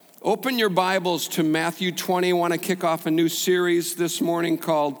Open your Bibles to Matthew 20. I want to kick off a new series this morning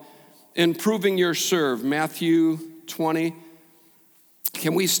called Improving Your Serve. Matthew 20.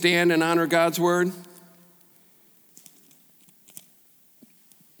 Can we stand and honor God's word?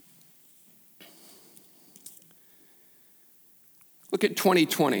 Look at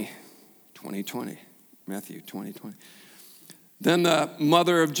 2020. Matthew 20. Then the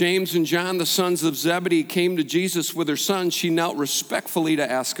mother of James and John, the sons of Zebedee, came to Jesus with her son. She knelt respectfully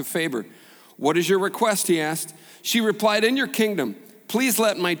to ask a favor. "What is your request?" he asked. She replied, "In your kingdom, please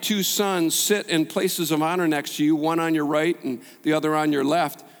let my two sons sit in places of honor next to you, one on your right and the other on your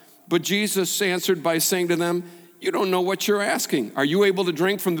left." But Jesus answered by saying to them, "You don't know what you're asking. Are you able to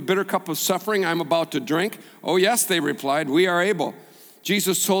drink from the bitter cup of suffering I'm about to drink?" "Oh, yes," they replied, "we are able."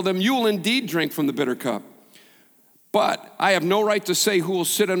 Jesus told them, "You will indeed drink from the bitter cup. But I have no right to say who will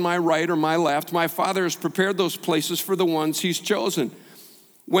sit on my right or my left. My Father has prepared those places for the ones he's chosen."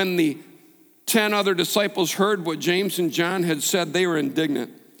 When the 10 other disciples heard what James and John had said, they were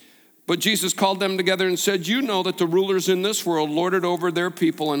indignant. But Jesus called them together and said, "You know that the rulers in this world lord it over their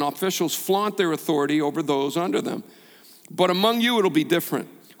people, and officials flaunt their authority over those under them. But among you it'll be different.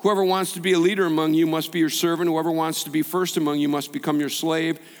 Whoever wants to be a leader among you must be your servant. Whoever wants to be first among you must become your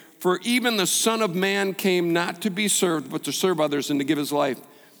slave. For even the Son of Man came not to be served, but to serve others and to give his life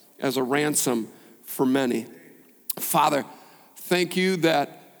as a ransom for many." Father, thank you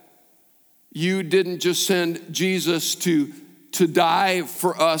that you didn't just send Jesus to die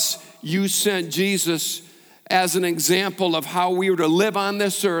for us. You sent Jesus as an example of how we were to live on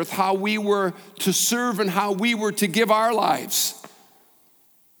this earth, how we were to serve, and how we were to give our lives.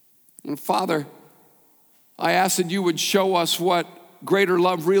 And Father, I ask that you would show us what greater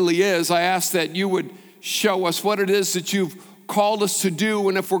love really is. I ask that you would show us what it is that you've called us to do.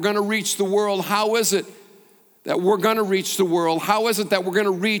 And if we're going to reach the world, how is it that we're going to reach the world? How is it that we're going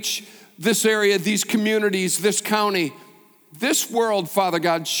to reach this area, these communities, this county, this world? Father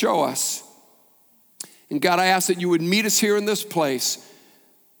God, show us. And God, I ask that you would meet us here in this place.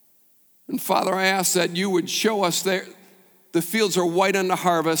 And Father, I ask that you would show us there the fields are white unto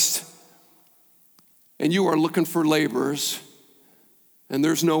harvest, and you are looking for laborers. And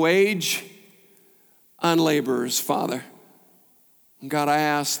there's no age on laborers, Father. God, I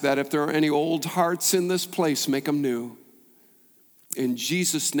ask that if there are any old hearts in this place, make them new. In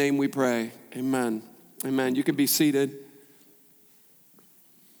Jesus' name we pray. Amen. Amen. You can be seated.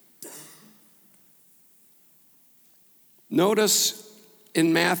 Notice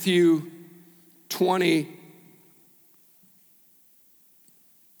in Matthew 20,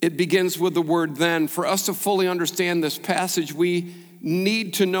 it begins with the word then. For us to fully understand this passage, we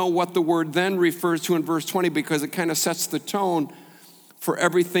need to know what the word then refers to in verse 20, because it kind of sets the tone for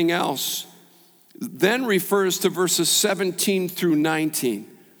everything else. Then refers to verses 17 through 19.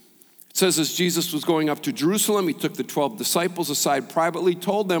 It says, as Jesus was going up to Jerusalem, he took the 12 disciples aside privately,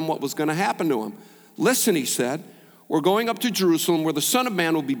 told them what was going to happen to him. "Listen," he said, "we're going up to Jerusalem where the Son of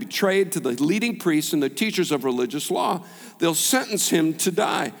Man will be betrayed to the leading priests and the teachers of religious law. They'll sentence him to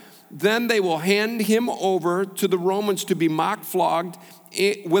die. Then they will hand him over to the Romans to be mocked, flogged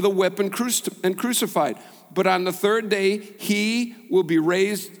with a whip and crucified. But on the third day, he will be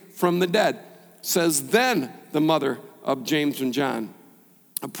raised from the dead." Says, then the mother of James and John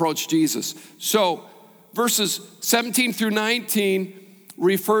approached Jesus. So verses 17 through 19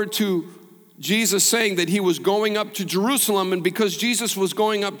 refer to Jesus saying that he was going up to Jerusalem. And because Jesus was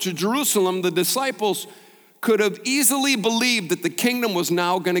going up to Jerusalem, the disciples could have easily believed that the kingdom was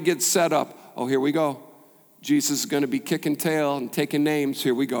now going to get set up. Oh, here we go. Jesus is going to be kicking tail and taking names.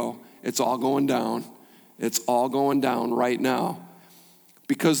 Here we go. It's all going down. It's all going down right now.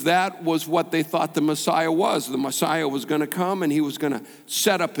 Because that was what they thought the Messiah was. The Messiah was going to come and he was going to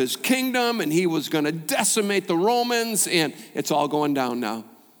set up his kingdom and he was going to decimate the Romans, and it's all going down now.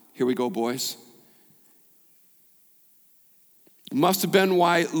 Here we go, boys. Must have been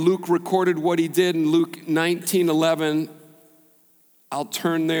why Luke recorded what he did in Luke 19:11. I'll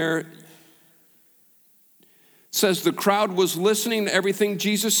turn there. It says the crowd was listening to everything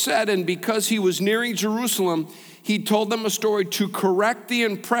Jesus said, and because he was nearing Jerusalem, he told them a story to correct the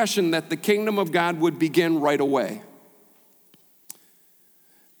impression that the kingdom of God would begin right away.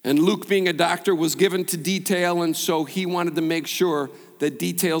 And Luke, being a doctor, was given to detail, and so he wanted to make sure that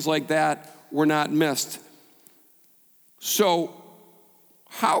details like that were not missed. So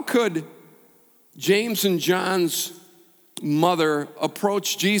how could James and John's mother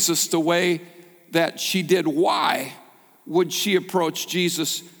approach Jesus the way that she did? Why would she approach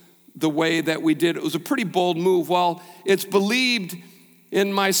Jesus the way that we did? It was a pretty bold move. Well, it's believed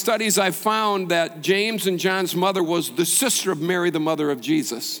in my studies, I found that James and John's mother was the sister of Mary, the mother of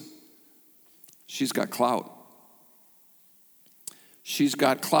Jesus. She's got clout. She's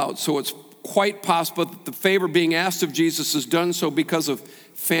got clout. So it's quite possible that the favor being asked of Jesus is done so because of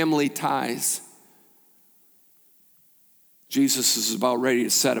family ties. Jesus is about ready to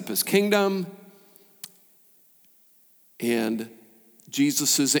set up his kingdom, and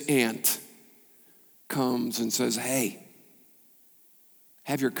Jesus' aunt comes and says, hey,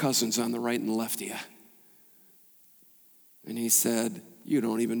 have your cousins on the right and the left of you. And he said, you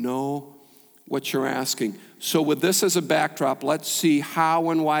don't even know what you're asking. So with this as a backdrop, let's see how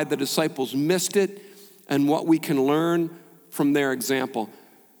and why the disciples missed it and what we can learn from their example.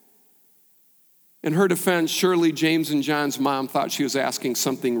 In her defense, surely James and John's mom thought she was asking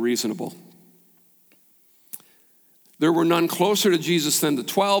something reasonable. There were none closer to Jesus than the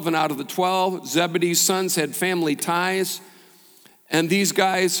 12, and out of the 12, Zebedee's sons had family ties, and these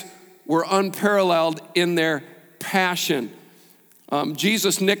guys were unparalleled in their passion.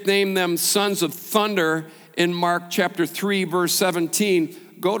 Jesus nicknamed them sons of thunder in Mark chapter 3, verse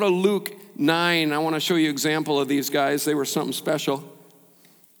 17. Go to Luke 9. I want to show you an example of these guys. They were something special.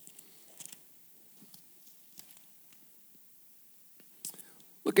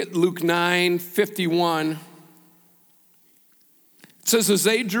 Look at Luke 9:51. It says, as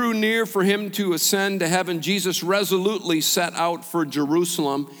they drew near for him to ascend to heaven, Jesus resolutely set out for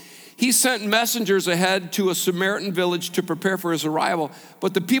Jerusalem. He sent messengers ahead to a Samaritan village to prepare for his arrival.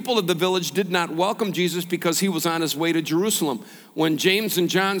 But the people of the village did not welcome Jesus because he was on his way to Jerusalem. When James and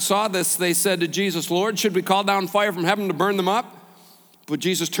John saw this, they said to Jesus, Lord, should we call down fire from heaven to burn them up? But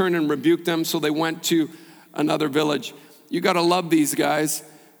Jesus turned and rebuked them, so they went to another village. You got to love these guys.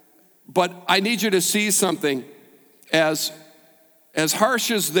 But I need you to see something. As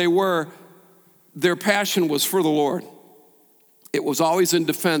harsh as they were, their passion was for the Lord. It was always in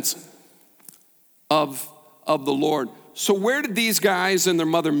defense of the Lord. So where did these guys and their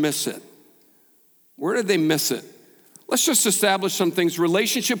mother miss it? Where did they miss it? Let's just establish some things.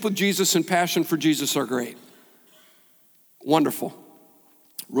 Relationship with Jesus and passion for Jesus are great. Wonderful.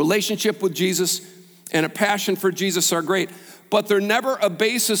 Relationship with Jesus and a passion for Jesus are great, but they're never a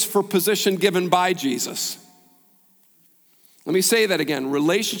basis for position given by Jesus. Let me say that again.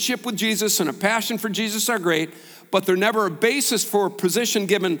 Relationship with Jesus and a passion for Jesus are great, but they're never a basis for a position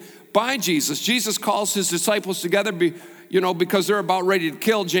given by Jesus. Jesus calls his disciples together, because they're about ready to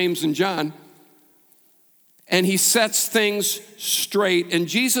kill James and John. And he sets things straight. And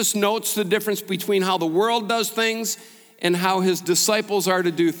Jesus notes the difference between how the world does things and how his disciples are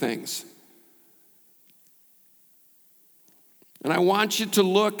to do things. And I want you to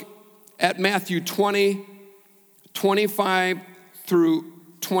look at Matthew 20, 25 through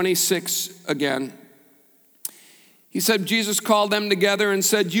 26 again. He said, Jesus called them together and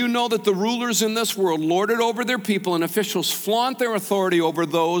said, you know that the rulers in this world lord it over their people, and officials flaunt their authority over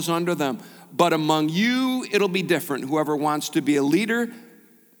those under them. But among you, it'll be different. Whoever wants to be a leader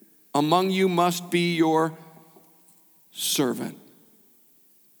among you must be your servant.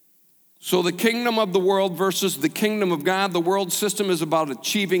 So the kingdom of the world versus the kingdom of God. The world system is about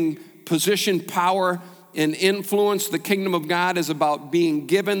achieving position, power, and influence. The kingdom of God is about being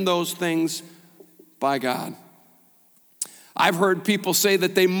given those things by God. I've heard people say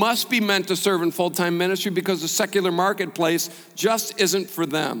that they must be meant to serve in full-time ministry because the secular marketplace just isn't for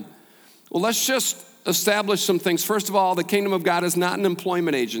them. Well, let's just establish some things. First of all, the kingdom of God is not an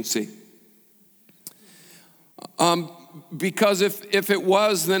employment agency. Because if it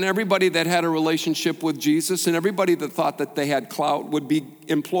was, then everybody that had a relationship with Jesus and everybody that thought that they had clout would be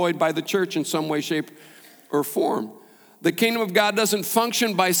employed by the church in some way, shape, or form. The kingdom of God doesn't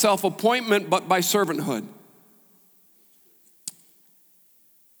function by self-appointment, but by servanthood.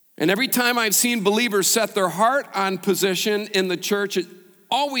 And every time I've seen believers set their heart on position in the church, it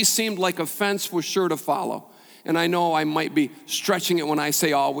always seemed like offense was sure to follow. And I know I might be stretching it when I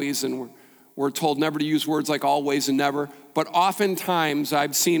say always, and we're told never to use words like always and never, but oftentimes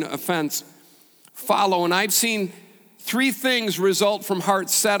I've seen offense follow, and I've seen three things result from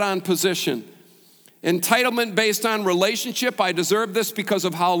hearts set on position. Entitlement based on relationship, I deserve this because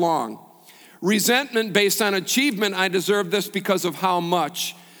of how long. Resentment based on achievement, I deserve this because of how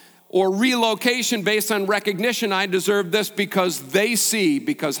much. Or relocation based on recognition, I deserve this because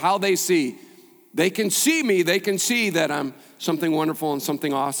how they see. They can see me, they can see that I'm something wonderful and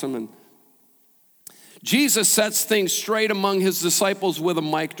something awesome. And Jesus sets things straight among his disciples with a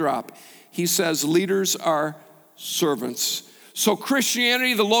mic drop. He says, leaders are servants. So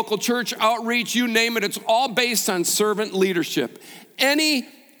Christianity, the local church, outreach, you name it, it's all based on servant leadership. Any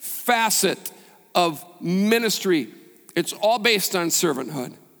facet of ministry, it's all based on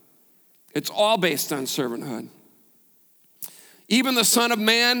servanthood. It's all based on servanthood. Even the Son of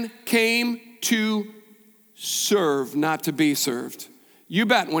Man came to serve, not to be served. You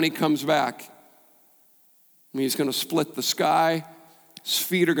bet when he comes back, he's going to split the sky. His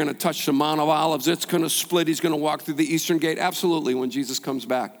feet are going to touch the Mount of Olives. It's going to split. He's going to walk through the eastern gate. Absolutely, when Jesus comes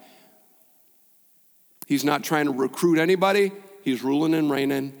back. He's not trying to recruit anybody. He's ruling and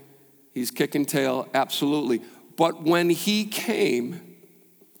reigning. He's kicking tail. Absolutely. But when he came,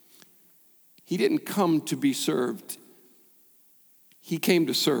 he didn't come to be served. He came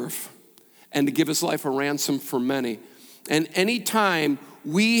to serve and to give his life a ransom for many. And anytime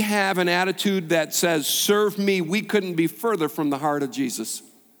we have an attitude that says, serve me, we couldn't be further from the heart of Jesus.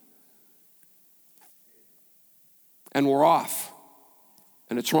 And we're off.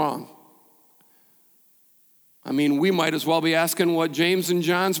 And it's wrong. I mean, we might as well be asking what James and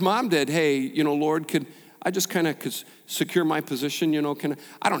John's mom did. Hey, Lord, could I just kind of secure my position?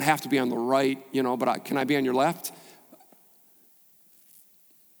 I don't have to be on the right, but can I be on your left?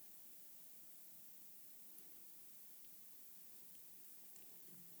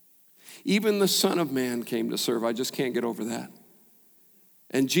 Even the Son of Man came to serve. I just can't get over that.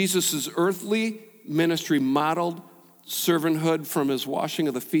 And Jesus' earthly ministry modeled servanthood from his washing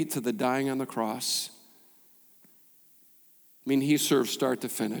of the feet to the dying on the cross. He served start to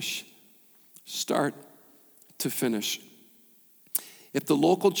finish. Start to finish. If the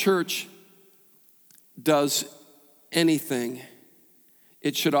local church does anything,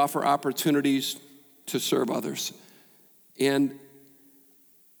 it should offer opportunities to serve others. And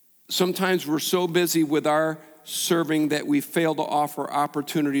sometimes we're so busy with our serving that we fail to offer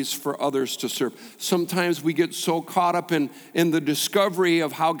opportunities for others to serve. Sometimes we get so caught up in the discovery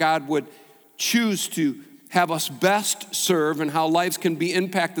of how God would choose to have us best serve and how lives can be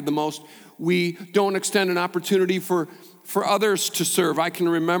impacted the most, we don't extend an opportunity for others to serve. I can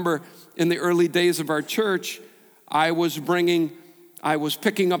remember in the early days of our church, I was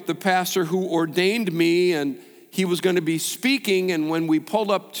picking up the pastor who ordained me, and he was going to be speaking, and when we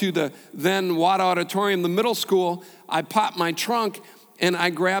pulled up to the then Watt Auditorium, the middle school, I popped my trunk and I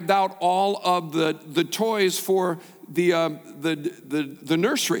grabbed out all of the toys for the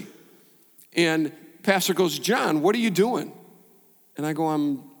nursery. And pastor goes, John, what are you doing? And I go,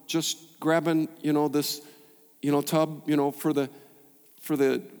 I'm just grabbing, this, tub, for the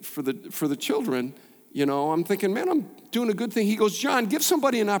children. I'm thinking, man, I'm doing a good thing. He goes, John, give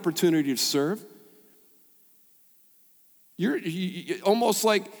somebody an opportunity to serve. You're almost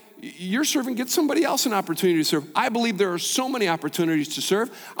like you're serving, get somebody else an opportunity to serve. I believe there are so many opportunities to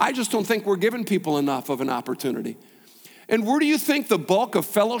serve. I just don't think we're giving people enough of an opportunity. And where do you think the bulk of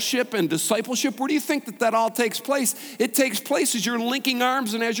fellowship and discipleship, where do you think that all takes place? It takes place as you're linking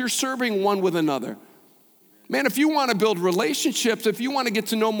arms and as you're serving one with another. Man, if you want to build relationships, if you want to get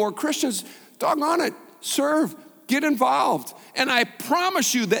to know more Christians, doggone it, serve, get involved. And I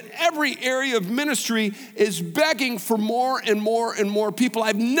promise you that every area of ministry is begging for more and more and more people.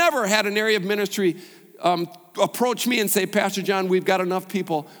 I've never had an area of ministry approach me and say, Pastor John, we've got enough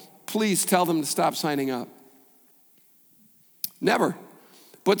people. Please tell them to stop signing up. Never.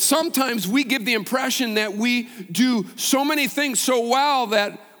 But sometimes we give the impression that we do so many things so well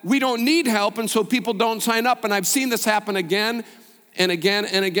that we don't need help, and so people don't sign up. And I've seen this happen again and again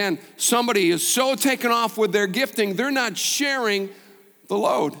and again. Somebody is so taken off with their gifting, they're not sharing the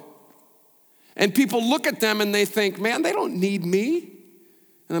load. And people look at them and they think, man, they don't need me.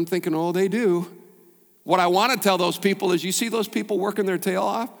 And I'm thinking, oh, they do. What I want to tell those people is, you see those people working their tail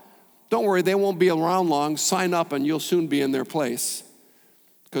off? Don't worry, they won't be around long. Sign up and you'll soon be in their place,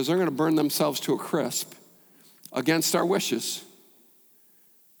 because they're going to burn themselves to a crisp against our wishes.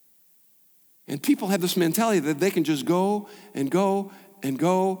 And people have this mentality that they can just go and go and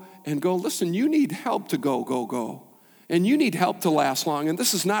go and go. Listen, you need help to go. And you need help to last long. And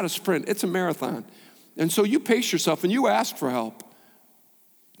this is not a sprint, it's a marathon. And so you pace yourself and you ask for help.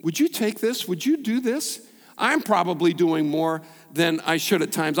 Would you take this? Would you do this? I'm probably doing more than I should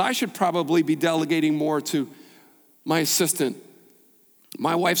at times. I should probably be delegating more to my assistant.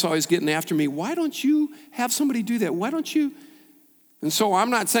 My wife's always getting after me. Why don't you have somebody do that? Why don't you? And so I'm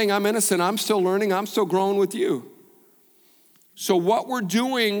not saying I'm innocent. I'm still learning. I'm still growing with you. So what we're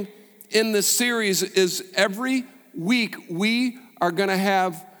doing in this series is every week we are going to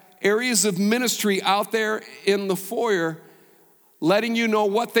have areas of ministry out there in the foyer, letting you know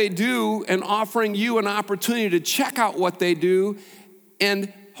what they do and offering you an opportunity to check out what they do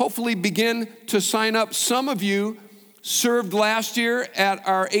and hopefully begin to sign up. Some of you served last year at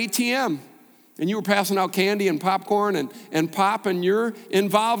our ATM, and you were passing out candy and popcorn and pop, and you're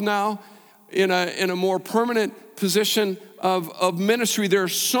involved now in a more permanent position of ministry. There are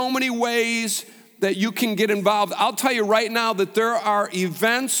so many ways that you can get involved. I'll tell you right now that there are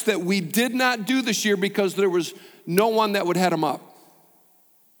events that we did not do this year because there was no one that would head them up.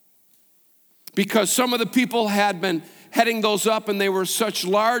 Because some of the people had been heading those up and they were such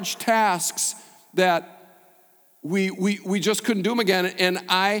large tasks that we just couldn't do them again. And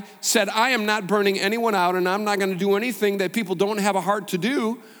I said, I am not burning anyone out, and I'm not going to do anything that people don't have a heart to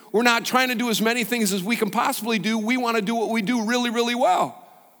do. We're not trying to do as many things as we can possibly do. We want to do what we do really, really well.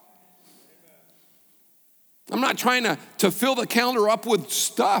 I'm not trying to fill the calendar up with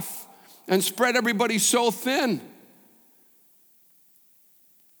stuff and spread everybody so thin.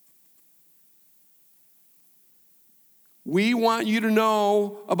 We want you to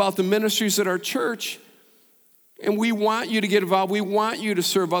know about the ministries at our church, and we want you to get involved. We want you to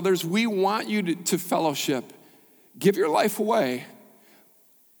serve others. We want you to fellowship. Give your life away.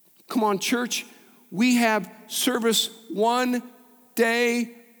 Come on, church. We have service one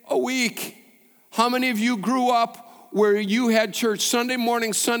day a week. How many of you grew up where you had church Sunday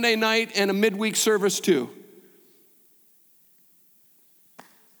morning, Sunday night, and a midweek service too?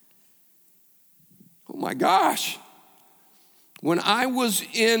 Oh my gosh. When I was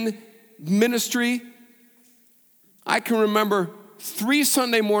in ministry, I can remember 3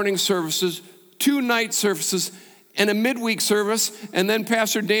 Sunday morning services, 2 night services, and a midweek service. And then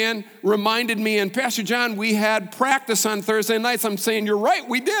Pastor Dan reminded me, and Pastor John, we had practice on Thursday nights. I'm saying, you're right,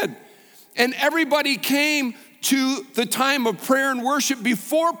 we did. And everybody came to the time of prayer and worship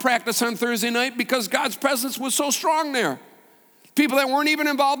before practice on Thursday night because God's presence was so strong there. People that weren't even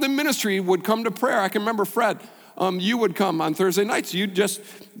involved in ministry would come to prayer. I can remember Fred. You would come on Thursday nights.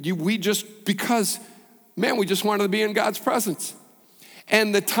 Because, man, we just wanted to be in God's presence.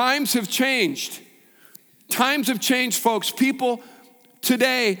 And the times have changed. Times have changed, folks. People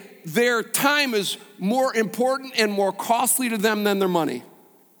today, their time is more important and more costly to them than their money.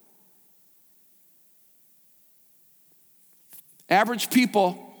 Average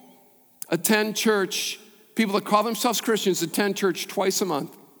people attend church. People that call themselves Christians attend church twice a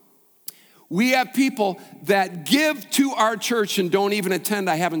month. We have people that give to our church and don't even attend.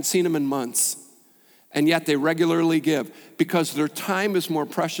 I haven't seen them in months. And yet they regularly give because their time is more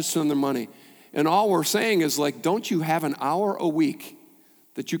precious than their money. And all we're saying is like, don't you have an hour a week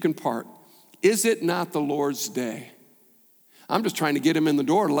that you can part? Is it not the Lord's day? I'm just trying to get him in the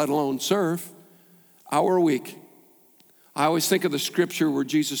door, let alone serve. Hour a week. I always think of the scripture where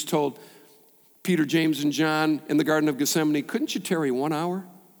Jesus told Peter, James, and John in the Garden of Gethsemane, couldn't you tarry 1 hour?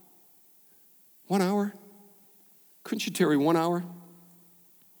 1 hour? Couldn't you tarry 1 hour?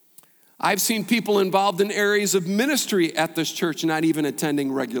 I've seen people involved in areas of ministry at this church not even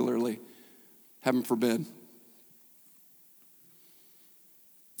attending regularly. Heaven forbid.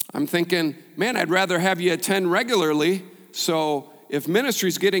 I'm thinking, man, I'd rather have you attend regularly. So if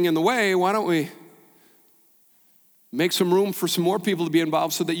ministry's getting in the way, why don't we make some room for some more people to be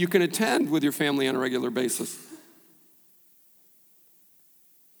involved so that you can attend with your family on a regular basis?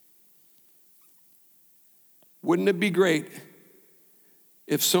 Wouldn't it be great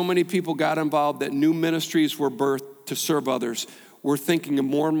if so many people got involved that new ministries were birthed to serve others? We're thinking of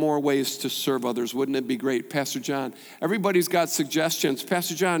more and more ways to serve others. Wouldn't it be great? Pastor John, everybody's got suggestions.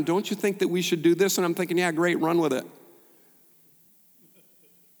 Pastor John, don't you think that we should do this? And I'm thinking, yeah, great, run with it.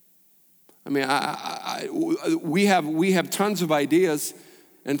 I mean, we have tons of ideas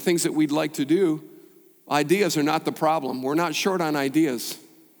and things that we'd like to do. Ideas are not the problem. We're not short on ideas.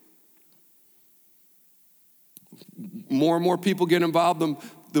 More and more people get involved,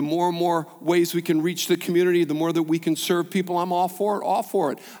 the more and more ways we can reach the community, the more that we can serve people. I'm all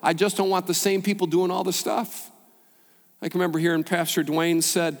for it. I just don't want the same people doing all the stuff. I can remember hearing Pastor Dwayne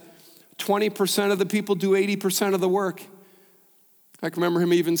said, 20% of the people do 80% of the work. I can remember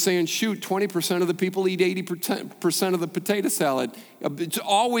him even saying, shoot, 20% of the people eat 80% of the potato salad. It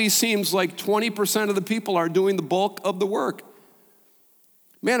always seems like 20% of the people are doing the bulk of the work.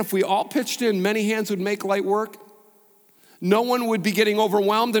 Man, if we all pitched in, many hands would make light work. No one would be getting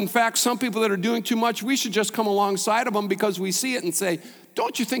overwhelmed. In fact, some people that are doing too much, we should just come alongside of them because we see it and say,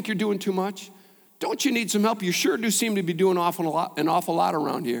 don't you think you're doing too much? Don't you need some help? You sure do seem to be doing an awful lot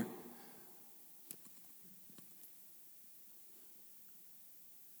around here.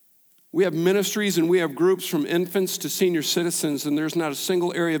 We have ministries and we have groups from infants to senior citizens, and there's not a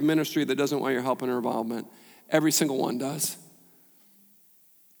single area of ministry that doesn't want your help and involvement. Every single one does.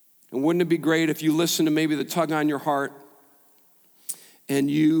 And wouldn't it be great if you listened to maybe the tug on your heart and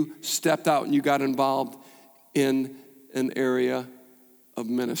you stepped out and you got involved in an area of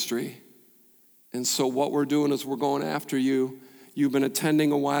ministry? And so what we're doing is we're going after you. You've been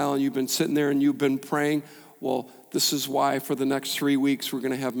attending a while and you've been sitting there and you've been praying. Well, this is why for the next 3 weeks we're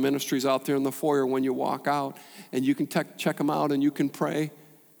going to have ministries out there in the foyer when you walk out, and you can check them out and you can pray.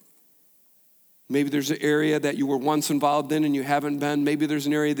 Maybe there's an area that you were once involved in and you haven't been. Maybe there's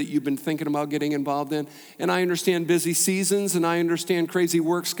an area that you've been thinking about getting involved in. And I understand busy seasons, and I understand crazy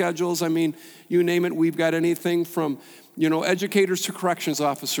work schedules. I mean, you name it, we've got anything from, educators to corrections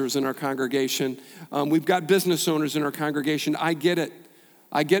officers in our congregation. We've got business owners in our congregation. I get it.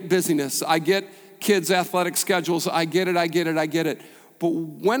 I get busyness. I get kids' athletic schedules. I get it. But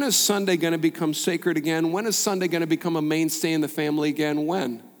when is Sunday going to become sacred again? When is Sunday going to become a mainstay in the family again?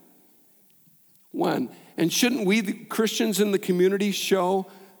 When? And shouldn't we, the Christians in the community, show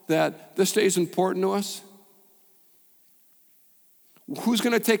that this day is important to us? Who's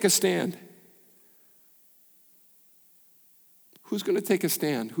going to take a stand? Who's going to take a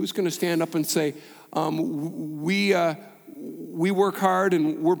stand? Who's going to stand up and say, we work hard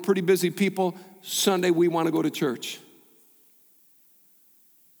and we're pretty busy people. Sunday we want to go to church.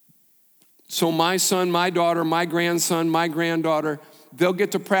 So my son, my daughter, my grandson, my granddaughter, they'll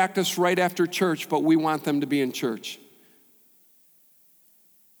get to practice right after church, but we want them to be in church.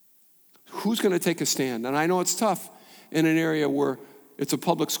 Who's going to take a stand? And I know it's tough in an area where it's a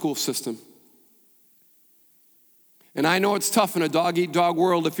public school system. And I know it's tough in a dog-eat-dog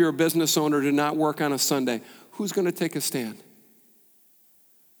world if you're a business owner to not work on a Sunday. Who's going to take a stand?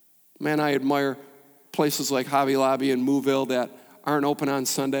 Man, I admire places like Hobby Lobby and Mooville that aren't open on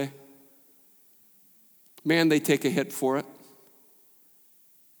Sunday. Man, they take a hit for it.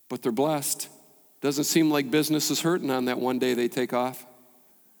 But they're blessed. Doesn't seem like business is hurting on that one day they take off.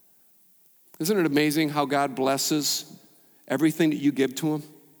 Isn't it amazing how God blesses everything that you give to him?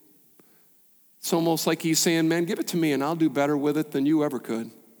 It's almost like he's saying, man, give it to me and I'll do better with it than you ever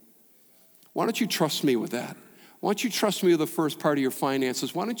could. Why don't you trust me with that? Why don't you trust me with the first part of your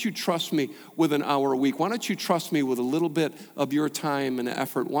finances? Why don't you trust me with an hour a week? Why don't you trust me with a little bit of your time and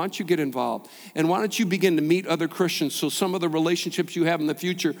effort? Why don't you get involved? And why don't you begin to meet other Christians so some of the relationships you have in the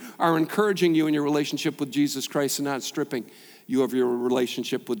future are encouraging you in your relationship with Jesus Christ and not stripping you of your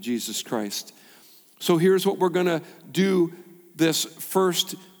relationship with Jesus Christ? So here's what we're going to do this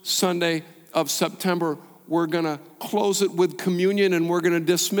first Sunday of September. We're going to close it with communion, and we're going to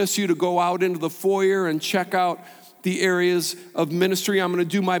dismiss you to go out into the foyer and check out the areas of ministry. I'm going to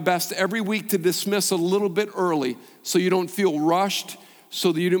do my best every week to dismiss a little bit early so you don't feel rushed,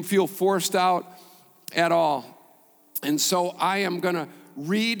 so that you don't feel forced out at all. And so I am going to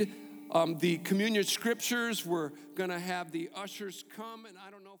read the communion scriptures. We're going to have the ushers come, and I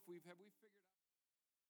don't know if we've